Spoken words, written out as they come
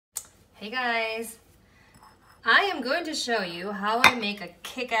Hey guys, I am going to show you how I make a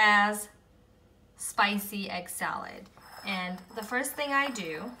kick-ass spicy egg salad. And the first thing I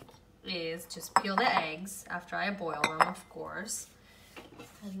do is just peel the eggs after I boil them, of course.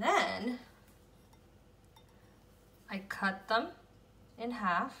 And then I cut them in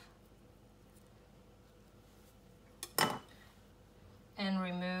half and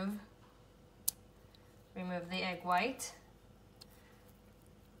remove the egg white.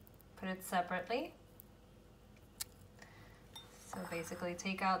 Put it separately. So basically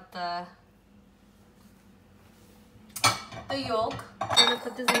take out the yolk. I'm gonna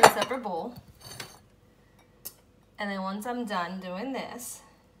put this in a separate bowl. And then once I'm done doing this,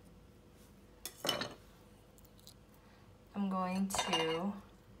 I'm going to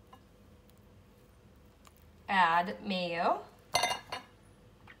add mayo,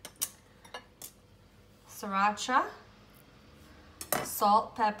 sriracha,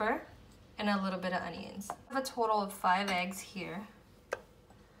 salt, pepper, and a little bit of onions. I have a total of 5 eggs here,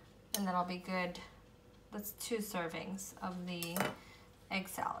 and that'll be good. That's 2 servings of the egg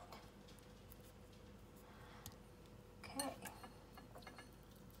salad. Okay.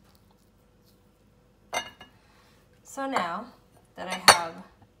 So now that I have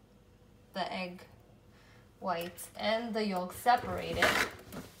the egg whites and the yolk separated,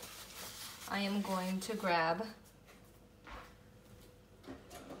 I am going to grab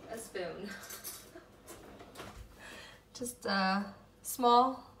a spoon. Just a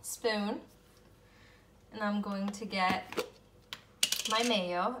small spoon, and I'm going to get my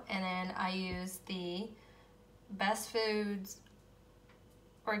mayo, and then I use the Best Foods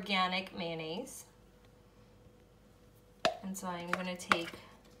organic mayonnaise. And so I'm going to take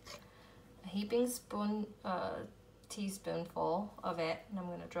a heaping teaspoonful of it, and I'm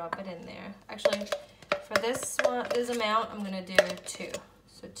going to drop it in there. Actually, for this amount, I'm going to do 2.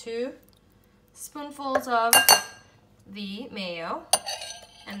 So 2 spoonfuls of the mayo,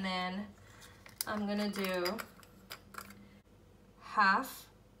 and then I'm going to do half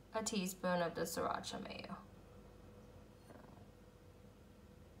a teaspoon of the sriracha mayo.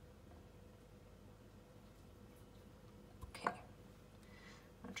 Okay,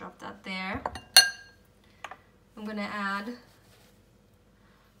 I'll drop that there. I'm going to add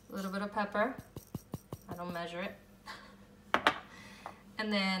a little bit of pepper. I don't measure it.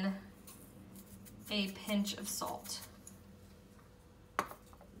 And then a pinch of salt.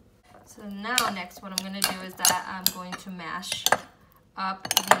 So now next what I'm going to do is that I'm going to mash up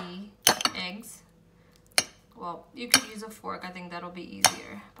the eggs. Well, you could use a fork. I think that'll be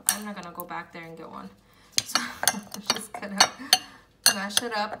easier. But I'm not going to go back there and get one. So I'm just going to mash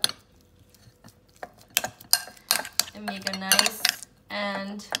it up and make a nice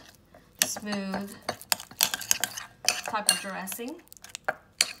and smooth type of dressing.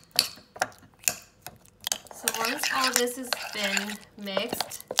 So once all this has been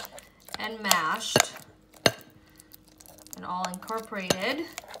mixed and mashed and all incorporated,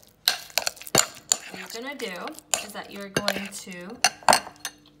 what you're going to do is that you're going to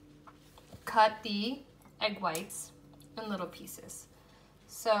cut the egg whites in little pieces.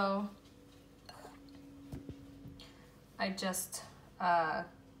 So I just cut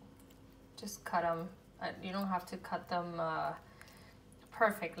them. You don't have to cut them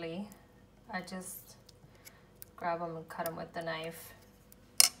perfectly. I just grab them and cut them with the knife.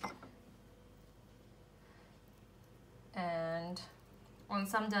 And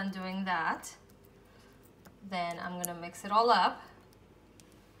once I'm done doing that, then I'm gonna mix it all up,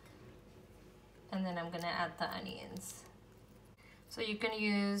 and then I'm gonna add the onions. So you can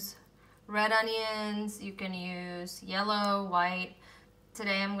use red onions, you can use yellow, white.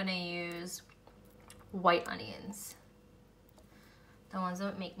 Today I'm gonna use white onions, the ones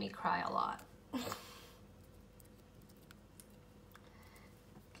that make me cry a lot.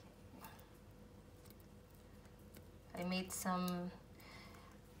 I made some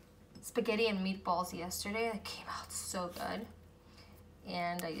spaghetti and meatballs yesterday that came out so good,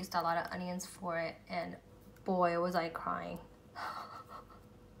 and I used a lot of onions for it, and boy was I crying.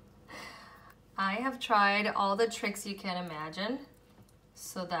 I have tried all the tricks you can imagine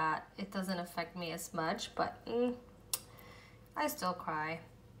so that it doesn't affect me as much, but I still cry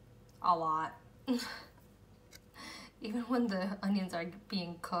a lot. Even when the onions are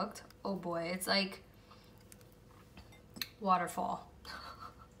being cooked, oh boy, it's like waterfall.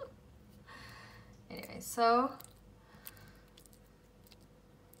 Anyway, so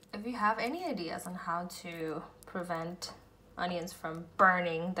if you have any ideas on how to prevent onions from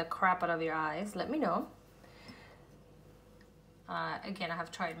burning the crap out of your eyes, let me know. Again, I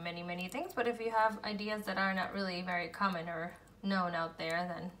have tried many things, but if you have ideas that are not really very common or known out there,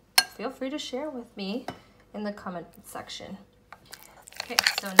 then feel free to share with me in the comment section. Okay,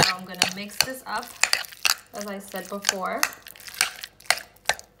 so now I'm gonna mix this up, as I said before.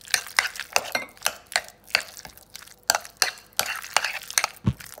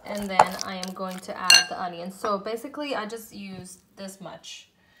 And then I am going to add the onions. So basically I just use this much.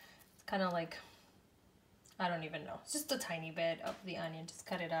 It's kind of like, I don't even know. It's just a tiny bit of the onion. Just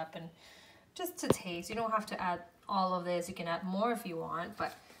cut it up and just to taste. You don't have to add all of this. You can add more if you want,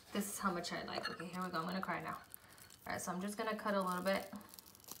 but this is how much I like. Okay, here we go. I'm gonna cry now. All right, so I'm just gonna cut a little bit,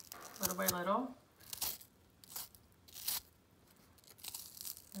 little by little.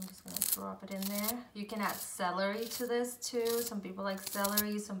 I'm just gonna drop it in there. You can add celery to this too. Some people like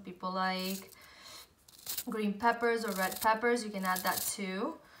celery, some people like green peppers or red peppers. You can add that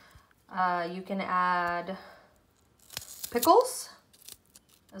too. You can add pickles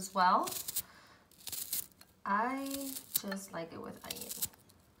as well. I just like it with onion.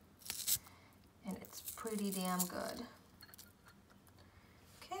 And it's pretty damn good.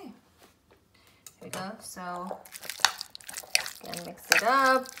 Okay, here we go. So again, mix it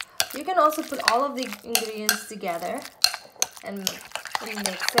up. You can also put all of the ingredients together and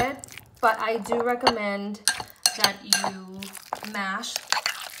mix it, but I do recommend that you mash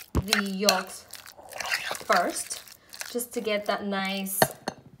the yolks first, just to get that nice,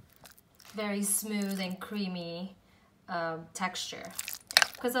 very smooth and creamy texture.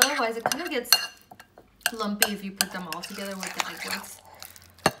 Because otherwise it kind of gets lumpy if you put them all together with the egg whites,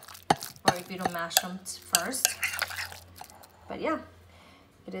 or if you don't mash them first. But yeah,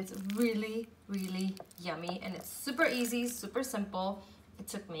 it is really, really yummy, and it's super easy, super simple. It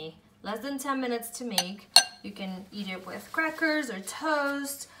took me less than 10 minutes to make. You can eat it with crackers or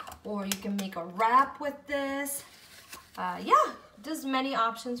toast, or you can make a wrap with this. Yeah, there's many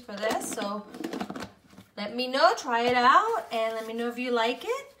options for this. So let me know, try it out, and let me know if you like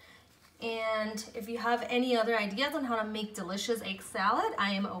it. And if you have any other ideas on how to make delicious egg salad,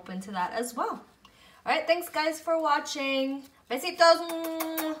 I am open to that as well. All right, thanks guys for watching.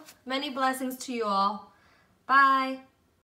 Besitos, many blessings to you all. Bye.